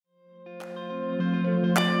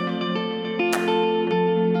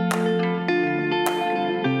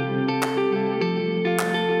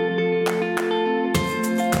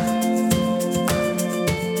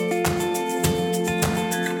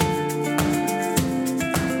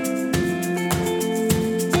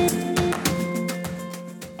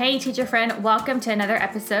teacher friend. Welcome to another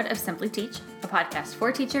episode of Simply Teach, a podcast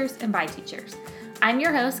for teachers and by teachers. I'm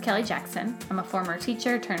your host, Kelly Jackson. I'm a former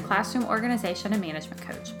teacher turned classroom organization and management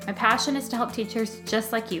coach. My passion is to help teachers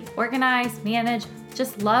just like you organize, manage,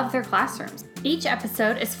 just love their classrooms. Each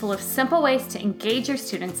episode is full of simple ways to engage your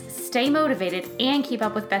students, stay motivated, and keep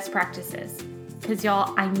up with best practices. Because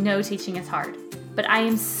y'all, I know teaching is hard, but I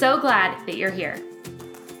am so glad that you're here.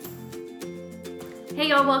 Hey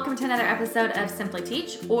y'all, welcome to another episode of Simply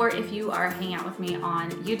Teach, or if you are hanging out with me on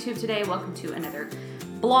YouTube today, welcome to another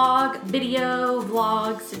vlog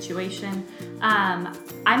situation.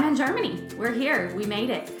 I'm in Germany. We're here. We made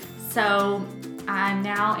it. So I'm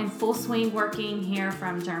now in full swing working here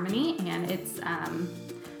from Germany, and it's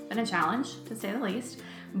been a challenge to say the least.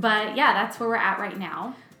 But yeah, that's where we're at right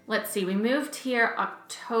now. Let's see, we moved here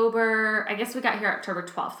we got here October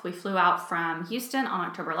 12th. We flew out from Houston on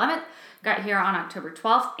October 11th, got here on October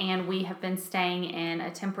 12th, and we have been staying in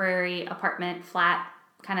a temporary apartment, flat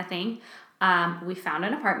kind of thing. We found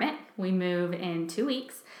an apartment. We move in 2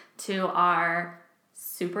 weeks to our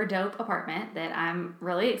super dope apartment that I'm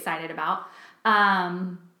really excited about.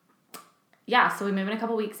 So we move in a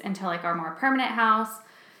couple weeks into like our more permanent house.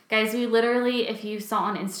 Guys, we literally, if you saw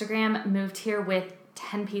on Instagram, moved here with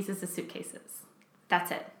 10 pieces of suitcases.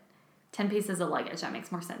 That's it. 10 pieces of luggage. That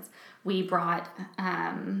makes more sense. We brought,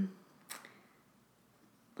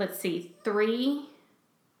 3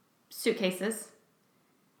 suitcases,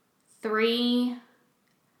 3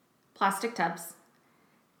 plastic tubs,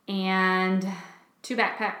 and 2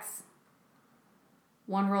 backpacks,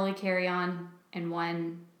 1 rolly carry-on, and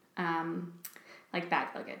 1 bag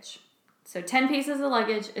luggage. So 10 pieces of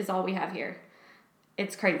luggage is all we have here.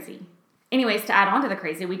 It's crazy. Anyways, to add on to the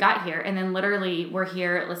crazy, we got here, and then literally we're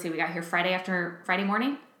here, we got here Friday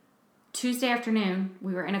morning. Tuesday afternoon,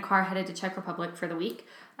 we were in a car headed to Czech Republic for the week.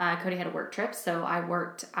 Cody had a work trip, so I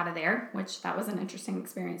worked out of there, which that was an interesting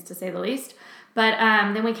experience to say the least. But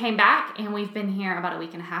then we came back, and we've been here about a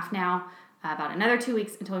week and a half now, about another 2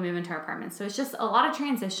 weeks until we move into our apartment. So it's just a lot of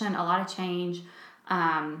transition, a lot of change.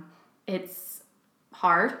 It's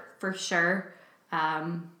hard, for sure.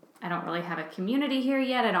 I don't really have a community here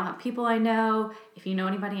yet. I don't have people I know. If you know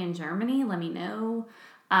anybody in Germany, let me know.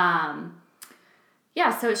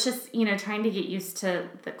 So it's just, trying to get used to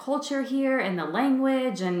the culture here and the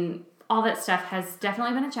language and all that stuff has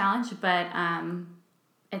definitely been a challenge, but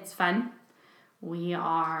it's fun. We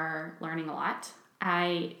are learning a lot.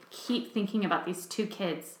 I keep thinking about these 2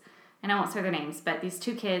 kids, and I won't say their names, but these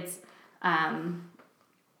 2 kids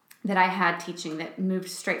that I had teaching that moved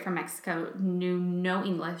straight from Mexico, knew no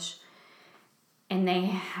English, and they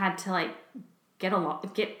had to get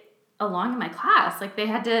along in my class. They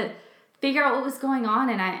had to figure out what was going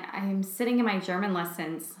on, and I'm sitting in my German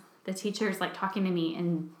lessons. The teacher's talking to me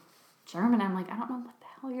in German. I'm I don't know what the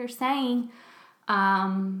hell you're saying.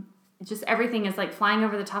 Just everything is flying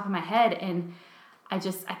over the top of my head, and I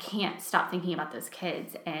can't stop thinking about those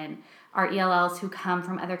kids and our ELLs who come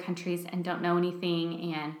from other countries and don't know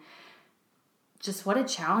anything, and just what a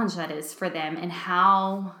challenge that is for them, and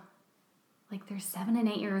how they're 7 and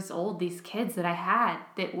 8 years old, these kids that I had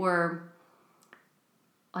that were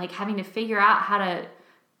having to figure out how to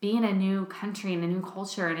be in a new country and a new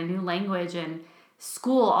culture and a new language and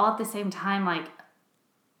school all at the same time. I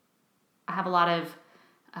have a lot of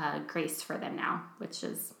grace for them now, which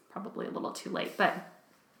is probably a little too late. But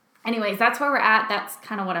anyways, that's where we're at. That's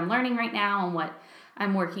kind of what I'm learning right now and what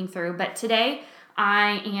I'm working through. But today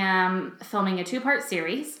I am filming a 2-part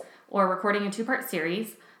series, or recording a 2-part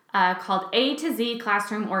series called A to Z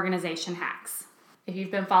Classroom Organization Hacks. If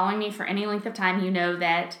you've been following me for any length of time, you know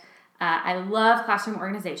that I love classroom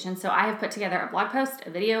organization. So I have put together a blog post, a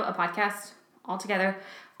video, a podcast, all together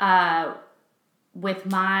with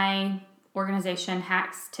my organization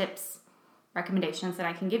hacks, tips, recommendations that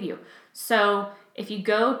I can give you. So if you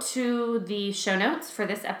go to the show notes for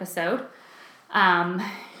this episode,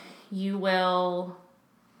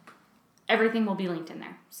 everything will be linked in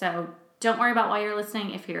there. So don't worry about why you're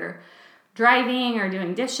listening. If you're driving or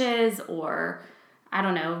doing dishes or, I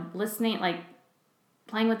don't know, listening,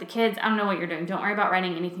 playing with the kids, I don't know what you're doing. Don't worry about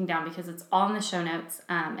writing anything down because it's all in the show notes,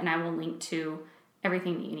 and I will link to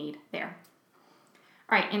everything that you need there.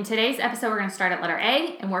 All right, in today's episode, we're going to start at letter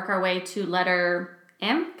A and work our way to letter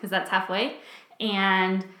M, because that's halfway,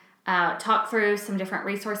 and talk through some different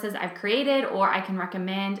resources I've created or I can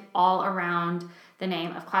recommend all around the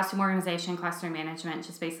name of classroom organization, classroom management,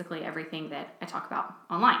 just basically everything that I talk about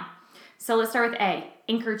online. So let's start with A,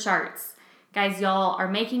 anchor charts. Guys, y'all are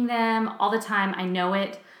making them all the time. I know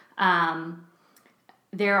it.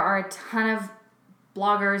 There are a ton of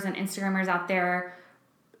bloggers and Instagrammers out there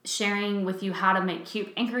sharing with you how to make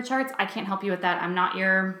cute anchor charts. I can't help you with that. I'm not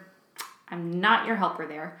your helper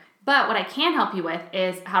there. But what I can help you with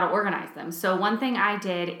is how to organize them. So one thing I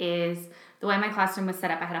did is the way my classroom was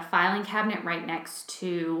set up, I had a filing cabinet right next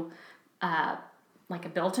to like a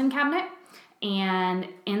built-in cabinet. And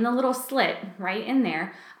in the little slit right in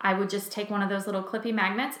there, I would just take one of those little clippy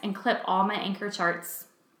magnets and clip all my anchor charts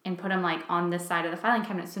and put them like on this side of the filing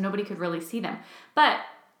cabinet so nobody could really see them. But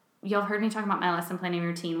y'all heard me talk about my lesson planning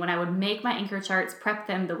routine. When I would make my anchor charts, prep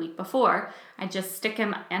them the week before, I just stick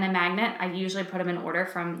them in a magnet. I usually put them in order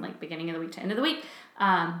from like beginning of the week to end of the week,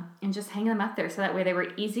 and just hang them up there so that way they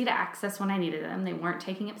were easy to access when I needed them. They weren't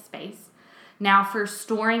taking up space. Now for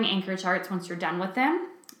storing anchor charts, once you're done with them,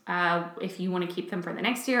 if you want to keep them for the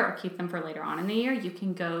next year or keep them for later on in the year, you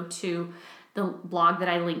can go to the blog that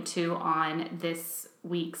I linked to on this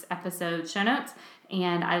week's episode show notes,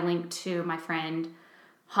 and I linked to my friend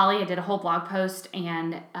Holly. I did a whole blog post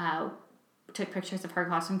and took pictures of her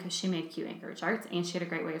classroom because she made cute anchor charts and she had a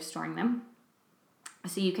great way of storing them.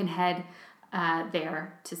 So you can head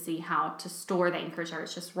there to see how to store the anchor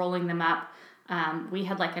charts, just rolling them up. We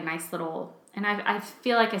had like a nice little, and I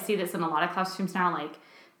feel like I see this in a lot of classrooms now, like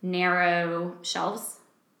narrow shelves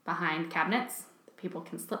behind cabinets. People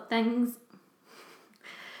can slip things.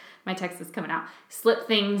 My text is coming out. Slip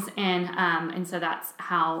things in, and so that's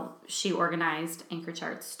how she organized anchor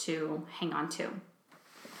charts to hang on to.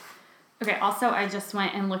 Okay, also I just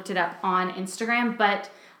went and looked it up on Instagram,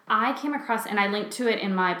 but I came across, and I linked to it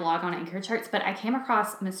in my blog on anchor charts, but I came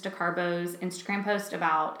across Miss DeCarbo's Instagram post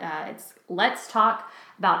about, it's Let's Talk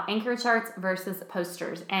about anchor charts versus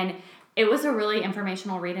posters. And it was a really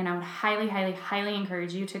informational read, and I would highly, highly, highly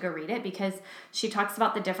encourage you to go read it because she talks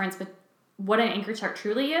about the difference between what an anchor chart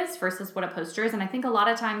truly is versus what a poster is. And I think a lot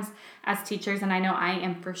of times as teachers, and I know I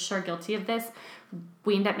am for sure guilty of this,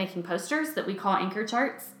 we end up making posters that we call anchor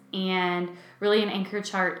charts. And really an anchor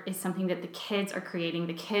chart is something that the kids are creating,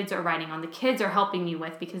 the kids are writing on, the kids are helping you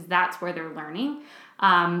with because that's where they're learning.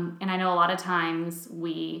 And I know a lot of times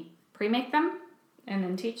we pre-make them and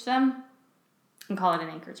then teach them and call it an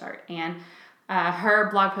anchor chart. And her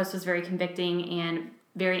blog post was very convicting and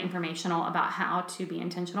very informational about how to be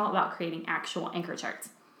intentional about creating actual anchor charts.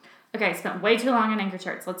 Okay, I spent way too long on anchor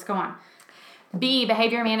charts. Let's go on. B,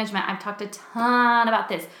 behavior management. I've talked a ton about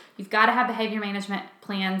this. You've got to have behavior management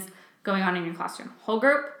plans going on in your classroom. Whole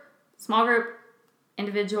group, small group,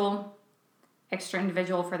 individual, extra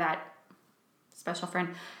individual for that special friend.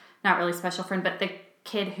 Not really special friend, but the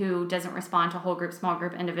kid who doesn't respond to whole group, small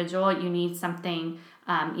group, individual. You need something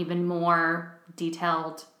even more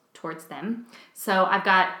detailed towards them. So I've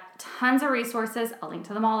got tons of resources. I'll link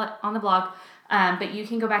to them all on the blog. But you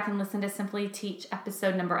can go back and listen to Simply Teach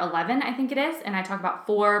episode number 11, I think it is. And I talk about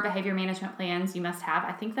 4 behavior management plans you must have.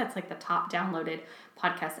 I think that's like the top downloaded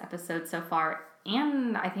podcast episode so far.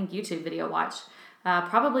 And I think YouTube video watch.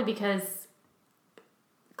 Probably because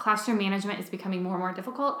classroom management is becoming more and more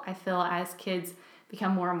difficult. I feel as kids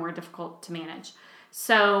become more and more difficult to manage.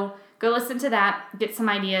 So go listen to that, get some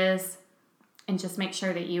ideas, and just make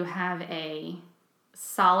sure that you have a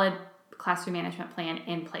solid classroom management plan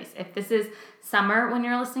in place. If this is summer when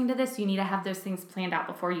you're listening to this, you need to have those things planned out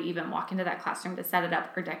before you even walk into that classroom to set it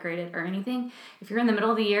up or decorate it or anything. If you're in the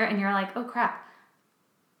middle of the year and you're like, oh crap,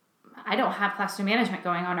 I don't have classroom management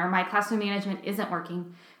going on or my classroom management isn't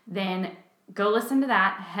working, then go listen to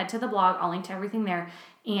that, head to the blog, I'll link to everything there,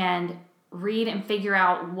 and read and figure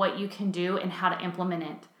out what you can do and how to implement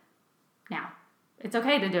it now. It's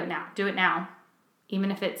okay to do it now. Do it now.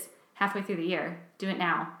 Even if it's halfway through the year, do it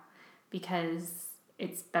now because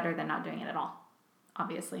it's better than not doing it at all.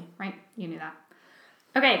 Obviously, right? You knew that.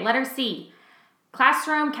 Okay, letter C.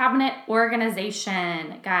 Classroom cabinet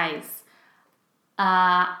organization. Guys,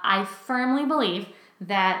 I firmly believe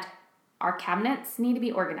that our cabinets need to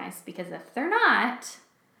be organized because if they're not,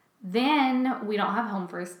 then we don't have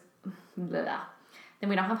then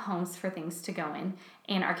we don't have homes for things to go in.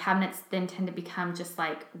 And our cabinets then tend to become just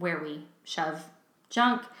like where we shove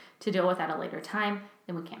junk to deal with at a later time.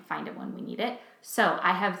 Then we can't find it when we need it. So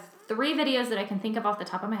I have 3 videos that I can think of off the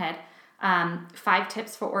top of my head. 5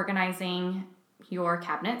 tips for organizing your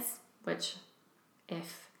cabinets, which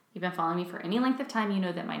if you've been following me for any length of time, you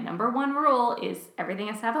know that my number 1 rule is everything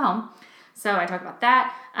has to have a home. So I talk about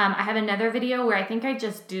that. I have another video where I think I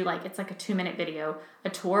just do it's like a 2-minute video, a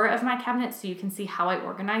tour of my cabinets so you can see how I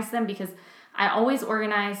organize them because I always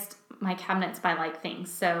organized my cabinets by like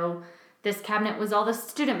things. So this cabinet was all the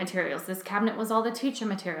student materials. This cabinet was all the teacher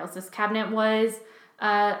materials. This cabinet was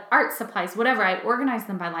art supplies, whatever. I organize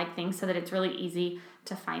them by like things so that it's really easy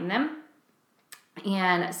to find them.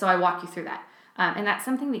 And so I walk you through that. And that's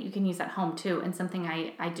something that you can use at home too, and something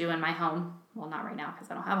I do in my home. Well, not right now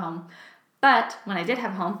because I don't have a home. But when I did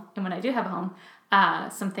have a home, and when I do have a home,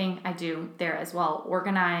 something I do there as well,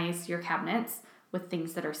 organize your cabinets with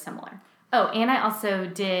things that are similar. Oh, and I also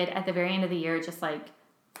did at the very end of the year, just like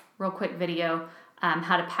real quick video,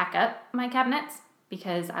 how to pack up my cabinets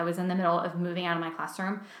because I was in the middle of moving out of my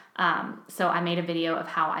classroom. So I made a video of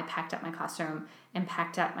how I packed up my classroom and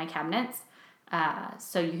packed up my cabinets.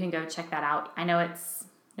 So you can go check that out. I know it's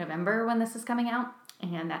November when this is coming out,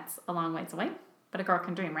 and that's a long ways away, but a girl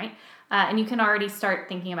can dream, right? And you can already start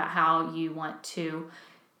thinking about how you want to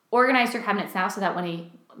organize your cabinets now so that way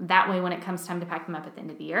when it comes time to pack them up at the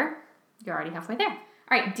end of the year, you're already halfway there. All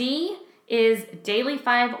right, D is Daily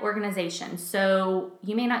 5 organization. So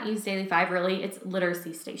you may not use Daily 5, really, it's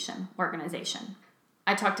literacy station organization.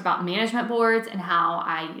 I talked about management boards and how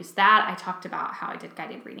I used that. I talked about how I did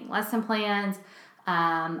guided reading lesson plans.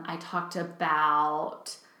 I talked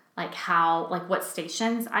about what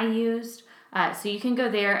stations I used. So you can go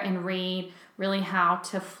there and read really how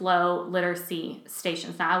to flow literacy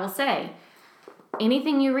stations. Now I will say,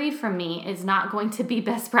 anything you read from me is not going to be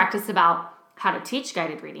best practice about how to teach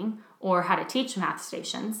guided reading or how to teach math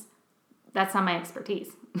stations. That's not my expertise,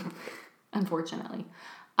 unfortunately.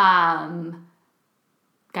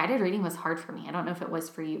 Guided reading was hard for me. I don't know if it was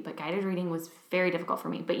for you, but guided reading was very difficult for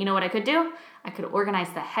me. But you know what I could do? I could organize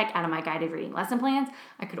the heck out of my guided reading lesson plans.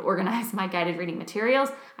 I could organize my guided reading materials.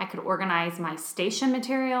 I could organize my station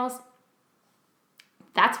materials.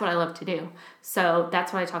 That's what I love to do. So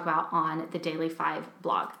that's what I talk about on the Daily 5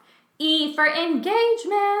 blog. E for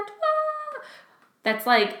engagement. Ah! That's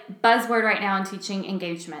like buzzword right now in teaching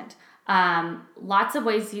engagement. Lots of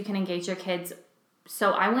ways you can engage your kids.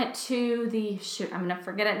 So I went to I'm going to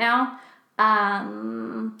forget it now.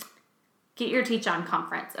 Get Your Teach On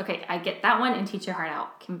conference. Okay, I get that one and Teach Your Heart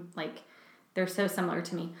Out. They're so similar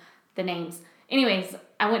to me, the names. Anyways,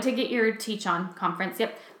 I went to Get Your Teach On conference,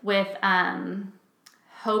 with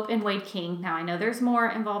Hope and Wade King. Now, I know there's more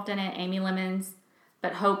involved in it, Amy Lemons,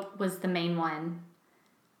 but Hope was the main one,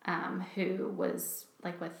 who was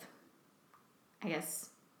with, I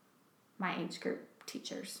guess, my age group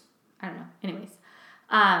teachers. I don't know. Anyways,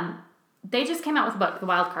 they just came out with a book, The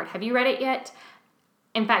Wild Card. Have you read it yet?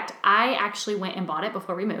 In fact, I actually went and bought it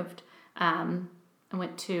before we moved. I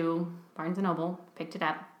went to Barnes & Noble, picked it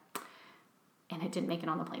up, and it didn't make it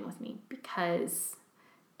on the plane with me because,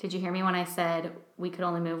 did you hear me when I said we could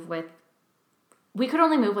only move with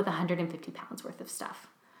 150 pounds worth of stuff?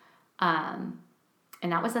 And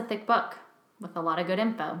that was a thick book with a lot of good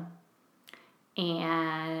info.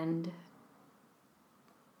 And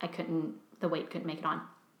the weight couldn't make it on.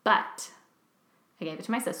 But I gave it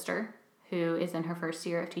to my sister, who is in her first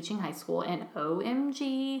year of teaching high school, and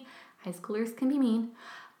OMG, high schoolers can be mean.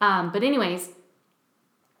 But anyways,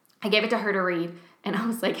 I gave it to her to read, and I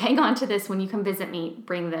was like, hang on to this when you come visit me,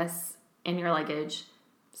 bring this in your luggage,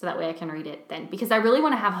 so that way I can read it then. Because I really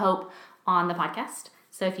want to have Hope on the podcast.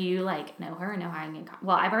 So if you know her and know how I can,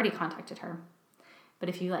 I've already contacted her. But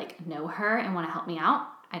if you know her and want to help me out,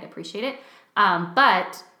 I'd appreciate it.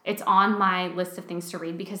 But it's on my list of things to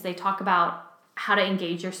read because they talk about how to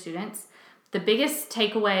engage your students. The biggest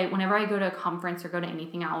takeaway, whenever I go to a conference or go to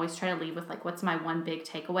anything, I always try to leave with what's my one big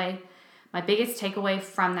takeaway. My biggest takeaway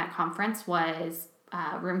from that conference was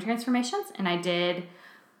room transformations. And I did, I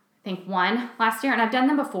think, one last year. And I've done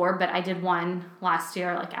them before, but I did one last year,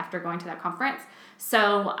 after going to that conference.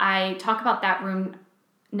 So I talk about that room.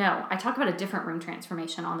 No, I talk about a different room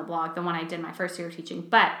transformation on the blog, the one I did my first year of teaching.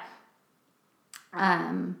 But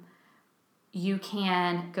you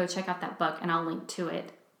can go check out that book, and I'll link to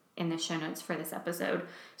it in the show notes for this episode.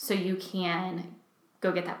 So you can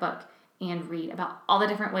go get that book and read about all the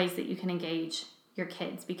different ways that you can engage your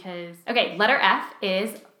kids. Okay, letter F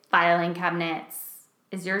is filing cabinets.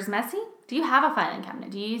 Is yours messy? Do you have a filing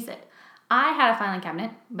cabinet? Do you use it? I had a filing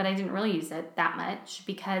cabinet, but I didn't really use it that much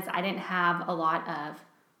because I didn't have a lot of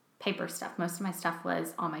paper stuff. Most of my stuff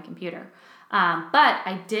was on my computer. But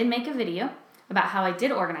I did make a video about how I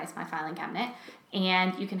did organize my filing cabinet,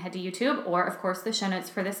 and you can head to YouTube or, of course, the show notes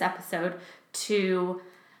for this episode to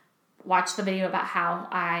watch the video about how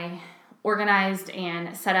I organized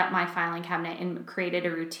and set up my filing cabinet and created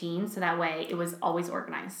a routine so that way it was always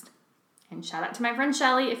organized. And shout out to my friend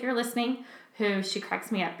Shelly, if you're listening, she cracks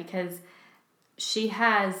me up because she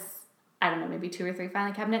has, I don't know, maybe 2 or 3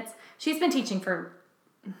 filing cabinets. She's been teaching for,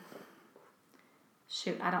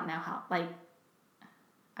 I don't know how,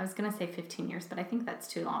 I was going to say 15 years, but I think that's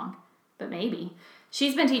too long. But maybe.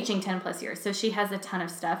 She's been teaching 10 plus years, so she has a ton of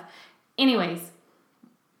stuff. Anyways,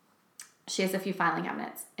 she has a few filing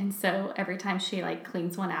cabinets. And so every time she like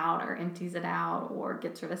cleans one out or empties it out or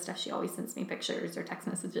gets rid of stuff, she always sends me pictures or text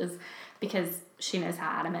messages because she knows how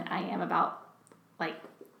adamant I am about like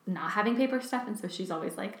not having paper stuff. And so she's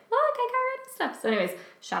always like, look, I got rid of stuff. So anyways,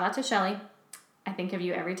 shout out to Shelly. I think of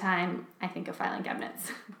you every time I think of filing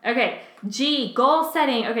cabinets. Okay, G, goal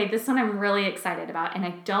setting. Okay, this one I'm really excited about. And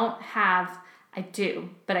I don't have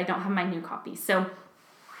my new copy. So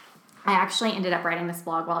I actually ended up writing this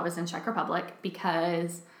blog while I was in Czech Republic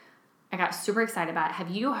because I got super excited about it. Have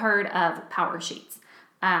you heard of Power Sheets?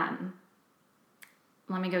 Let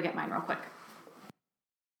me go get mine real quick.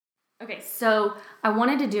 Okay, so I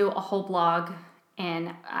wanted to do a whole blog,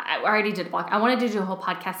 and I already did a blog. I wanted to do a whole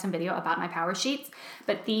podcast and video about my Power Sheets,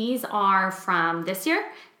 but these are from this year,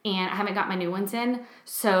 and I haven't got my new ones in,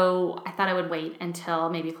 so I thought I would wait until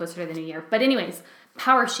maybe closer to the new year. But anyways,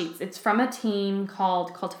 Power Sheets. It's from a team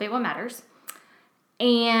called Cultivate What Matters.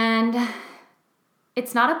 And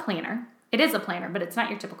it's not a planner. It is a planner, but it's not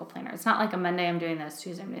your typical planner. It's not like a Monday I'm doing this,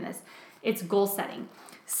 Tuesday I'm doing this. It's goal setting.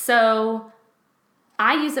 So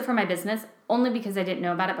I use it for my business only because I didn't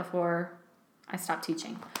know about it before I stopped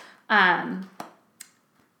teaching. But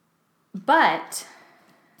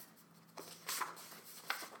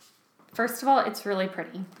first of all, it's really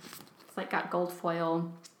pretty. It's like got gold foil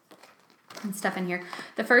and stuff in here.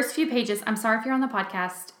 The first few pages, I'm sorry if you're on the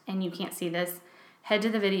podcast and you can't see this, head to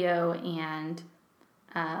the video and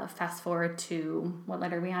fast forward to what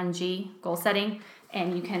letter are we on? G, goal setting,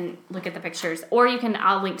 and you can look at the pictures, or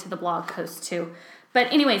I'll link to the blog post too.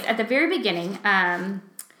 But anyways, at the very beginning,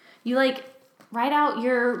 you like write out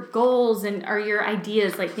your goals or your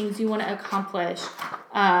ideas, like things you want to accomplish,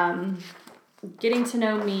 getting to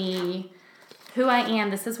know me, who I am.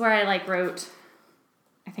 This is where I wrote,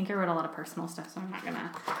 I think I wrote a lot of personal stuff, so I'm not going to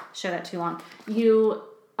show that too long. You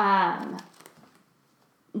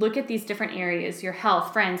look at these different areas, your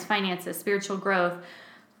health, friends, finances, spiritual growth,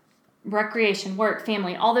 recreation, work,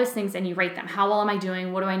 family, all those things, and you rate them. How well am I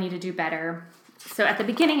doing? What do I need to do better? So at the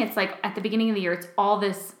beginning, it's like at the beginning of the year, it's all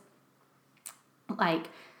this like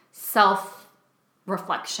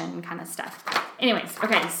self-reflection kind of stuff. Anyways,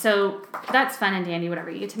 okay, so that's fun and dandy, whatever.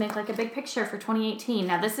 You get to make like a big picture for 2018.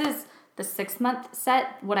 Now this is the 6-month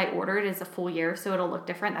set. What I ordered is a full year, so it'll look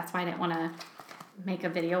different. That's why I didn't want to make a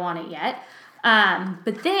video on it yet.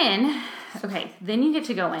 But then you get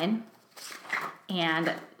to go in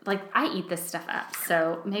and like I eat this stuff up,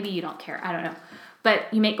 so maybe you don't care. I don't know.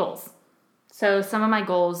 But you make goals. So some of my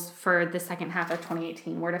goals for the second half of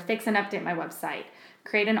 2018 were to fix and update my website,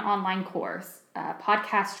 create an online course,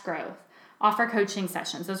 podcast growth, offer coaching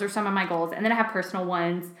sessions. Those are some of my goals. And then I have personal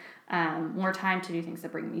ones, more time to do things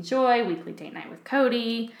that bring me joy, weekly date night with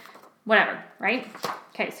Cody, whatever, right?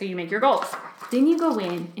 Okay, so you make your goals. Then you go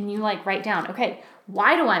in and you like write down, okay,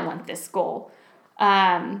 why do I want this goal?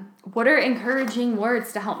 What are encouraging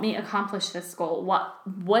words to help me accomplish this goal?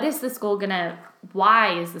 What is this goal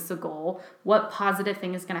why is this a goal? What positive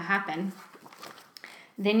thing is gonna happen?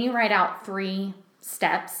 Then you write out 3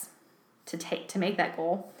 steps to make that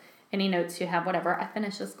goal. Any notes you have, whatever. I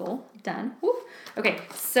finished this goal. Done. Woo. Okay,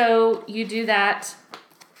 so you do that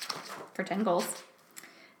for 10 goals.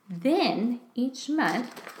 Then each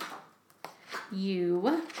month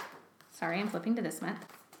I'm flipping to this month.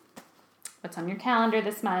 What's on your calendar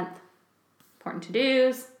this month? Important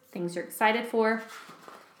to-dos, things you're excited for.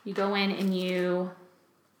 You go in and you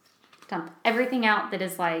dump everything out that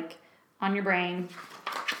is like on your brain.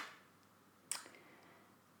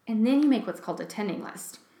 And then you make what's called a tending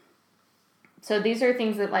list. So these are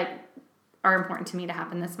things that like are important to me to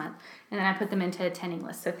happen this month. And then I put them into a tending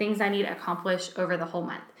list. So things I need to accomplish over the whole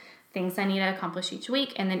month. Things I need to accomplish each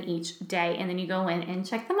week and then each day. And then you go in and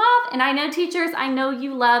check them off. And I know teachers, I know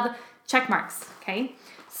you love check marks, okay?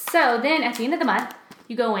 So then at the end of the month,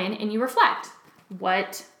 you go in and you reflect.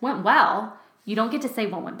 What went well? You don't get to say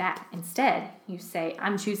what went bad. Instead, you say,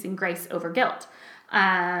 I'm choosing grace over guilt.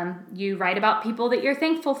 You write about people that you're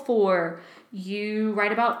thankful for. You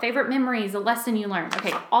write about favorite memories, a lesson you learned.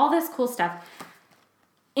 Okay, all this cool stuff.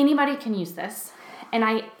 Anybody can use this. And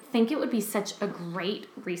I think it would be such a great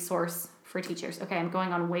resource for teachers. Okay, I'm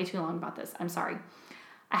going on way too long about this. I'm sorry.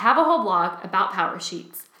 I have a whole blog about Power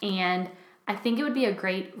Sheets, and I think it would be a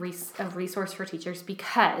great resource for teachers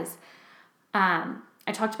because I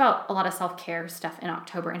talked about a lot of self-care stuff in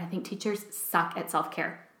October, and I think teachers suck at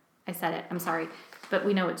self-care. I said it. I'm sorry. But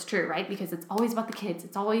we know it's true, right? Because it's always about the kids.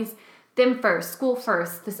 It's always them first, school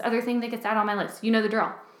first, this other thing that gets out on my list. You know the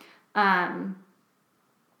drill.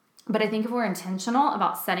 But I think if we're intentional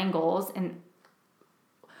about setting goals and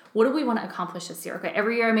what do we want to accomplish this year? Okay,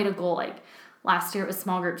 every year I made a goal. Like last year it was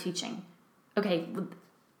small group teaching. Okay,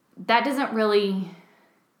 that doesn't really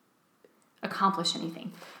accomplish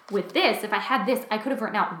anything. With this, if I had this, I could have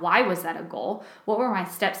written out why was that a goal? What were my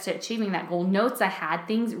steps to achieving that goal? Notes I had,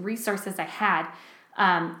 things, resources I had.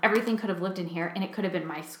 Everything could have lived in here, and it could have been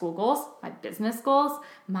my school goals, my business goals,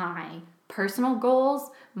 my personal goals,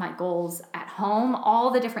 my goals at home,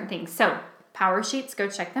 all the different things. So Power Sheets, go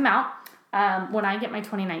check them out. When I get my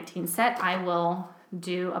 2019 set, I will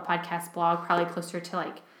do a podcast blog probably closer to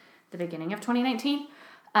like the beginning of 2019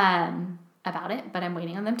 about it, but I'm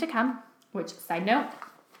waiting on them to come, which, side note,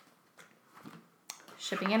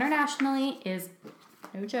 shipping internationally is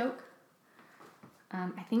no joke.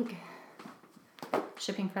 I think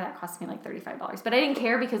shipping for that cost me like $35, but I didn't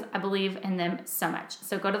care because I believe in them so much.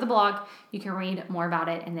 So go to the blog, you can read more about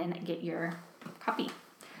it, and then get your copy.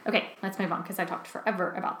 Okay, let's move on because I talked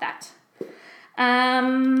forever about that.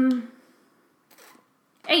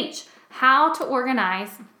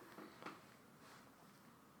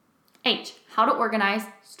 How to organize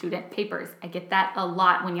student papers. I get that a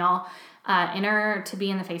lot when y'all enter to be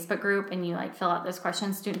in the Facebook group and you like fill out those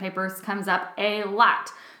questions. Student papers comes up a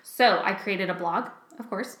lot. So I created a blog, of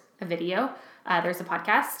course, a video. There's a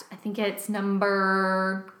podcast. I think it's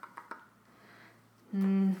number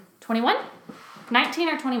 21, 19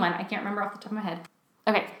 or 21. I can't remember off the top of my head.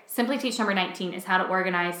 Okay, Simply Teach number 19 is how to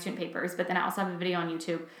organize student papers, but then I also have a video on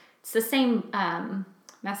YouTube. It's the same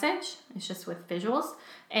message. It's just with visuals,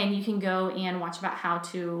 and you can go and watch about how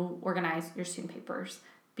to organize your student papers,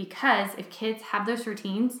 because if kids have those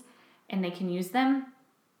routines and they can use them,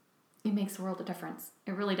 it makes a world of difference.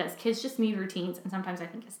 It really does. Kids just need routines, and sometimes I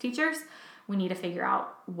think as teachers, we need to figure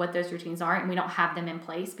out what those routines are, and we don't have them in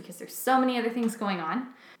place because there's so many other things going on.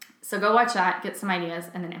 So go watch that, get some ideas,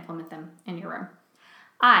 and then implement them in your room.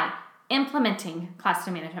 Implementing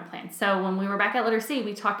classroom management plans. So when we were back at Literacy,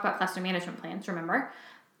 we talked about classroom management plans, remember?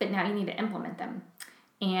 But now you need to implement them.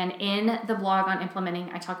 And in the blog on implementing,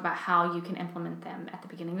 I talk about how you can implement them at the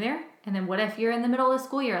beginning there. And then what if you're in the middle of the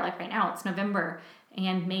school year, like right now, it's November,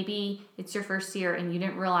 and maybe it's your first year and you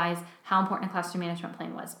didn't realize how important a classroom management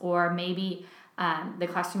plan was. Or maybe the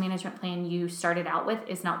classroom management plan you started out with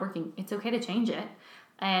is not working. It's okay to change it.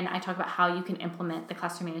 And I talk about how you can implement the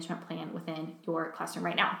classroom management plan within your classroom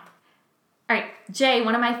right now. All right, J,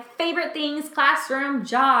 one of my favorite things, classroom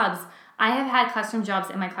jobs. I have had classroom jobs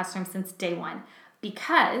in my classroom since day one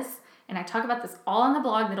because, and I talk about this all on the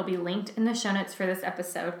blog that'll be linked in the show notes for this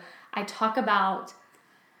episode, I talk about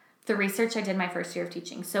the research I did my first year of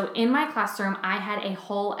teaching. So in my classroom, I had a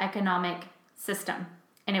whole economic system,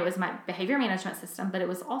 and it was my behavior management system, but it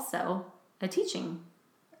was also a teaching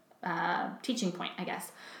point, I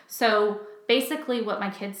guess. So basically what my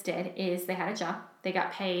kids did is they had a job. They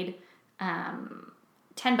got paid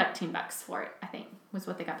 $10 for it, I think, was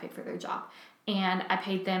what they got paid for their job. And I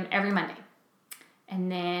paid them every Monday.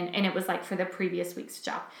 And it was like for the previous week's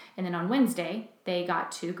job. And then on Wednesday, they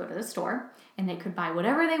got to go to the store and they could buy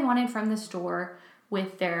whatever they wanted from the store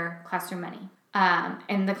with their classroom money.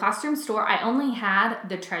 In the classroom store, I only had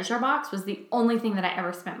the treasure box was the only thing that I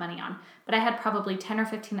ever spent money on. But I had probably 10 or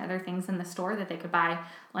 15 other things in the store that they could buy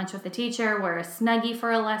lunch with the teacher, wear a Snuggie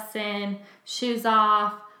for a lesson, shoes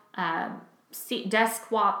off, desk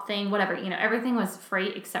swap thing, whatever. Everything was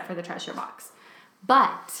free except for the treasure box.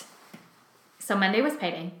 But, so Monday was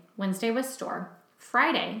payday, Wednesday was store,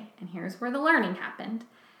 Friday, and here's where the learning happened,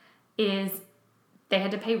 is they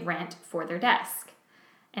had to pay rent for their desk.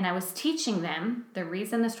 And I was teaching them, the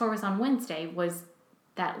reason the store was on Wednesday was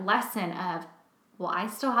that lesson of, well, I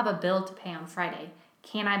still have a bill to pay on Friday.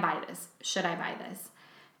 Can I buy this? Should I buy this?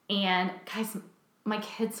 And guys, my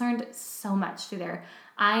kids learned so much through there.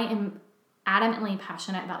 I am adamantly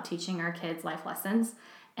passionate about teaching our kids life lessons,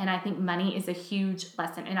 and I think money is a huge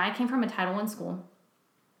lesson. And I came from a Title I school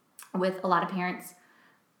with a lot of parents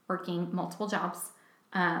working multiple jobs.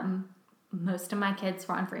 Most of my kids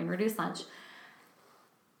were on free and reduced lunch.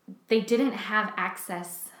 They didn't have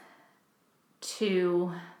access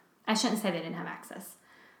to, I shouldn't say they didn't have access.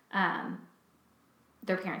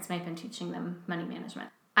 Their parents may have been teaching them money management.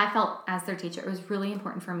 I felt as their teacher, it was really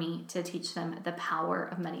important for me to teach them the power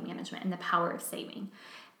of money management and the power of saving.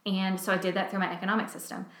 And so I did that through my economic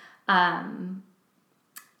system.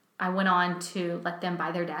 I went on to let them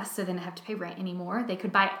buy their desks so they didn't have to pay rent anymore. They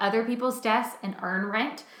could buy other people's desks and earn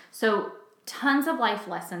rent. So tons of life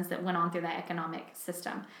lessons that went on through that economic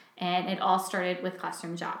system. And it all started with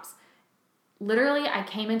classroom jobs. Literally, I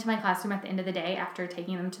came into my classroom at the end of the day after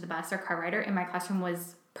taking them to the bus or car rider, and my classroom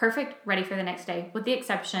was perfect, ready for the next day, with the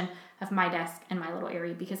exception of my desk and my little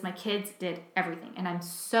area, because my kids did everything. And I'm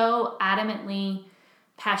so adamantly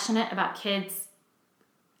passionate about kids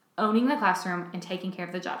owning the classroom and taking care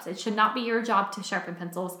of the jobs. It should not be your job to sharpen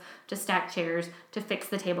pencils, to stack chairs, to fix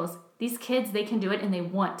the tables. These kids, they can do it and they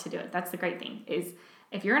want to do it. That's the great thing is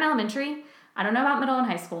if you're in elementary, I don't know about middle and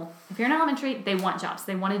high school. If you're in elementary, they want jobs.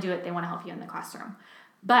 They want to do it. They want to help you in the classroom.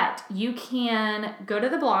 But you can go to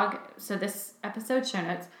the blog. So this episode show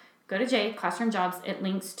notes, go to J, Classroom Jobs. It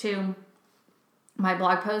links to my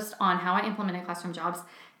blog post on how I implemented classroom jobs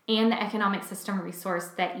and the economic system resource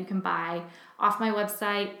that you can buy off my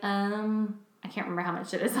website. I can't remember how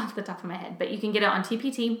much it is off the top of my head, but you can get it on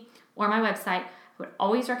TPT or my website. I would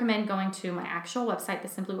always recommend going to my actual website, The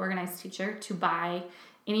Simply Organized Teacher, to buy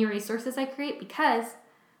any resources I create because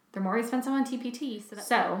they're more expensive on TPT.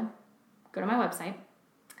 So go to my website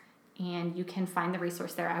and you can find the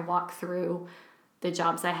resource there. I walk through the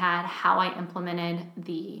jobs I had, how I implemented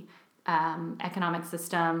the economic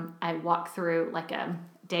system. I walk through like a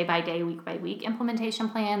day-by-day, week-by-week implementation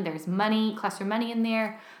plan. There's money, classroom money in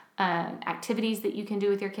there, activities that you can do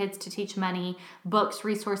with your kids to teach money, books,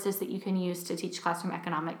 resources that you can use to teach classroom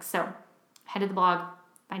economics. So head to the blog,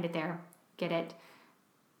 find it there, get it.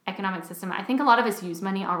 Economic system. I think a lot of us use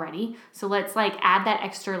money already. So let's like add that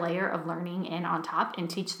extra layer of learning in on top and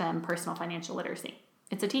teach them personal financial literacy.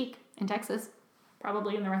 It's a TEK in Texas,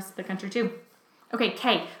 probably in the rest of the country too. Okay,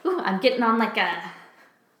 K. Ooh, I'm getting on like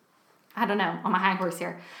I don't know, on my high horse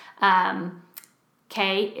here.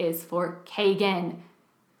 K is for Kagan.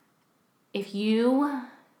 If you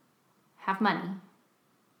have money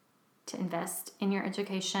to invest in your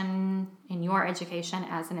education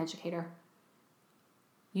as an educator,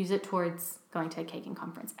 use it towards going to a Kagan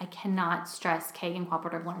conference. I cannot stress Kagan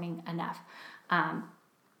cooperative learning enough.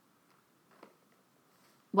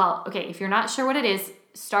 Well, okay, if you're not sure what it is,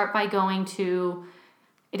 start by going to,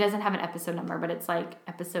 it doesn't have an episode number, but it's like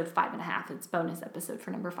episode 5.5. It's bonus episode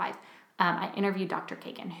for number 5. I interviewed Dr.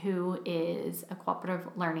 Kagan, who is a cooperative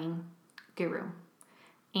learning guru.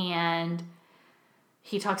 And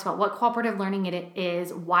he talks about what cooperative learning it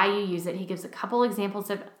is, why you use it. He gives a couple examples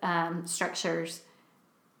of structures.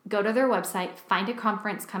 Go to their website, find a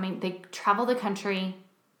conference coming. They travel the country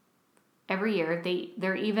every year.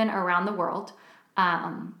 They're even around the world,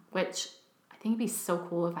 which I think it'd be so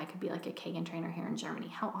cool if I could be like a Kagan trainer here in Germany.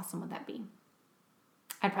 How awesome would that be?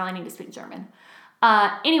 I'd probably need to speak German.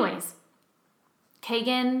 Anyways,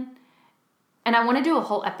 Kagan, and I want to do a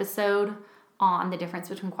whole episode on the difference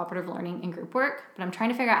between cooperative learning and group work, but I'm trying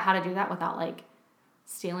to figure out how to do that without like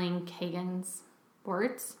stealing Kagan's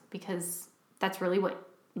words, because that's really what,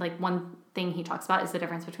 like one thing he talks about is the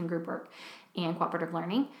difference between group work and cooperative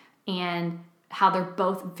learning and how they're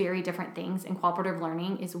both very different things, and cooperative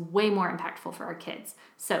learning is way more impactful for our kids.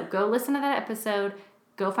 So go listen to that episode,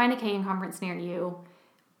 go find a Kagan conference near you,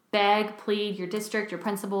 beg, plead your district, your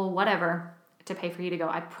principal, whatever, to pay for you to go.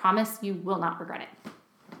 I promise you will not regret it.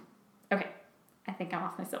 Okay, I think I'm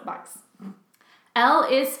off my soapbox. L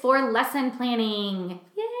is for lesson planning. Yay,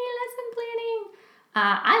 lesson planning.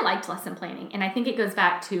 I liked lesson planning, and I think it goes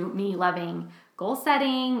back to me loving goal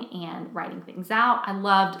setting and writing things out. I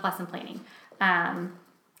loved lesson planning.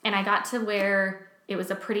 And I got to where it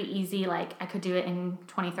was a pretty easy, like I could do it in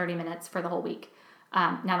 20, 30 minutes for the whole week.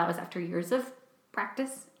 Now that was after years of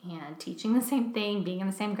practice and teaching the same thing, being in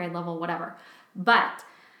the same grade level, whatever. But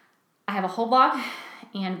I have a whole blog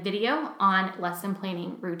and video on lesson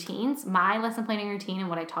planning routines. My lesson planning routine and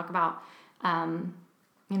what I talk about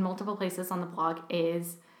in multiple places on the blog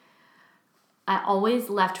is I always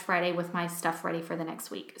left Friday with my stuff ready for the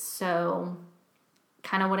next week. So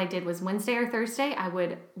kind of what I did was Wednesday or Thursday, I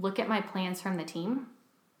would look at my plans from the team,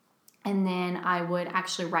 and then I would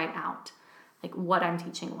actually write out like what I'm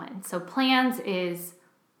teaching when. So plans is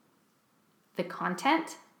the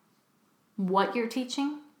content, what you're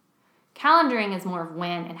teaching. Calendaring is more of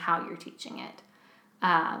when and how you're teaching it.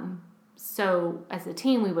 So as a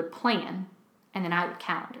team, we would plan, and then I would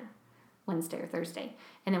calendar Wednesday or Thursday.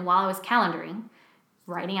 And then while I was calendaring,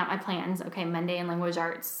 writing out my plans, okay, Monday in language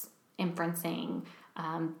arts, inferencing,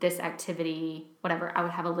 this activity, whatever, I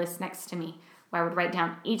would have a list next to me where I would write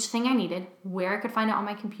down each thing I needed, where I could find it on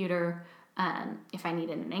my computer. If I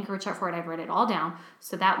needed an anchor chart for it, I'd write it all down.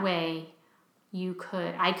 So that way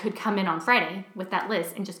I could come in on Friday with that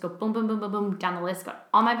list and just go boom, boom, boom, boom, boom, down the list, got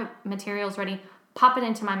all my materials ready, pop it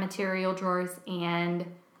into my material drawers, and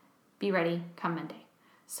be ready come Monday.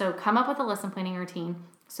 So come up with a lesson planning routine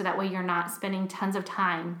so that way you're not spending tons of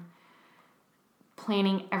time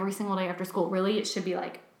planning every single day after school. Really, it should be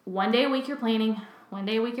like one day a week you're planning, one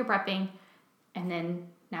day a week you're prepping, and then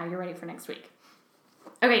now you're ready for next week.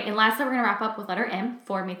 Okay, and lastly, we're going to wrap up with letter M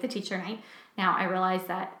for Meet the Teacher Night. Now, I realize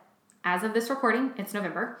that as of this recording, it's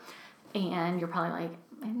November, and you're probably like,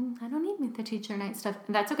 I don't need Meet the Teacher Night stuff.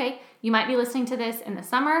 That's okay. You might be listening to this in the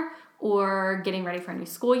summer or getting ready for a new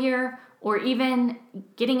school year or even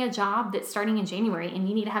getting a job that's starting in January and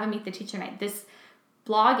you need to have a Meet the Teacher Night. This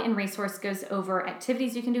blog and resource goes over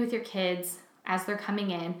activities you can do with your kids as they're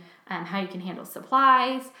coming in, how you can handle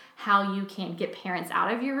supplies, how you can get parents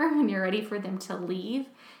out of your room when you're ready for them to leave,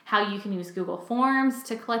 how you can use Google Forms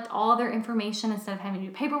to collect all their information instead of having to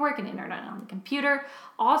do paperwork and enter it on the computer,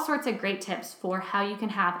 all sorts of great tips for how you can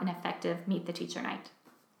have an effective Meet the Teacher Night.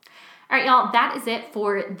 All right, y'all, that is it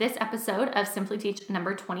for this episode of Simply Teach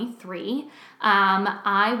number 23.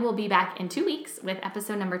 I will be back in 2 weeks with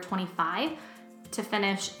episode number 25 to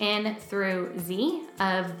finish N through Z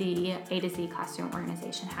of the A to Z classroom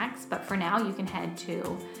organization hacks. But for now, you can head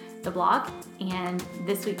to the blog and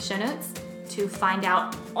this week's show notes to find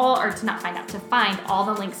all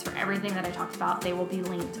the links for everything that I talked about. They will be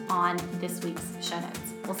linked on this week's show notes.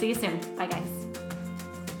 We'll see you soon. Bye, guys.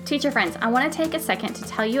 Teacher friends, I want to take a second to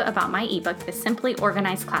tell you about my ebook, The Simply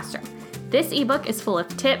Organized Classroom. This ebook is full of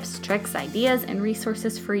tips, tricks, ideas, and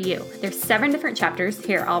resources for you. There's 7 different chapters.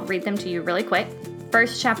 Here, I'll read them to you really quick.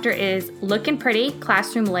 First chapter is Lookin' Pretty,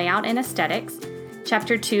 Classroom Layout and Aesthetics.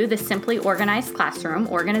 Chapter 2, The Simply Organized Classroom,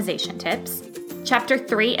 Organization Tips. Chapter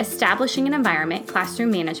 3, Establishing an Environment,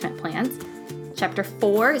 Classroom Management Plans. Chapter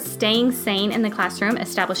 4, Staying Sane in the Classroom,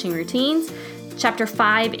 Establishing Routines. Chapter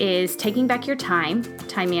 5 is Taking Back Your Time,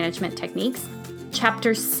 Time Management Techniques.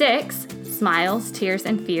 Chapter 6, Smiles, Tears,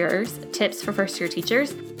 and Fears, Tips for First-Year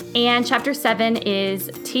Teachers. And Chapter 7 is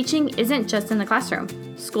Teaching Isn't Just in the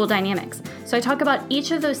Classroom, School Dynamics. So I talk about each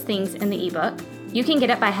of those things in the ebook. You can get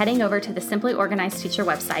it by heading over to the Simply Organized Teacher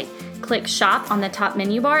website. Click Shop on the top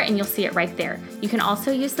menu bar and you'll see it right there. You can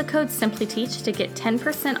also use the code SimplyTeach to get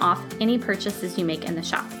 10% off any purchases you make in the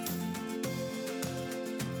shop.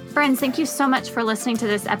 Friends, thank you so much for listening to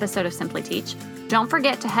this episode of Simply Teach. Don't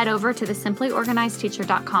forget to head over to the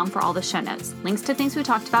simplyorganizedteacher.com for all the show notes, links to things we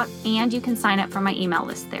talked about, and you can sign up for my email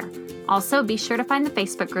list there. Also, be sure to find the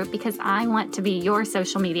Facebook group because I want to be your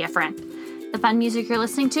social media friend. The fun music you're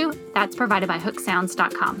listening to, that's provided by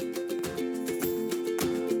hooksounds.com.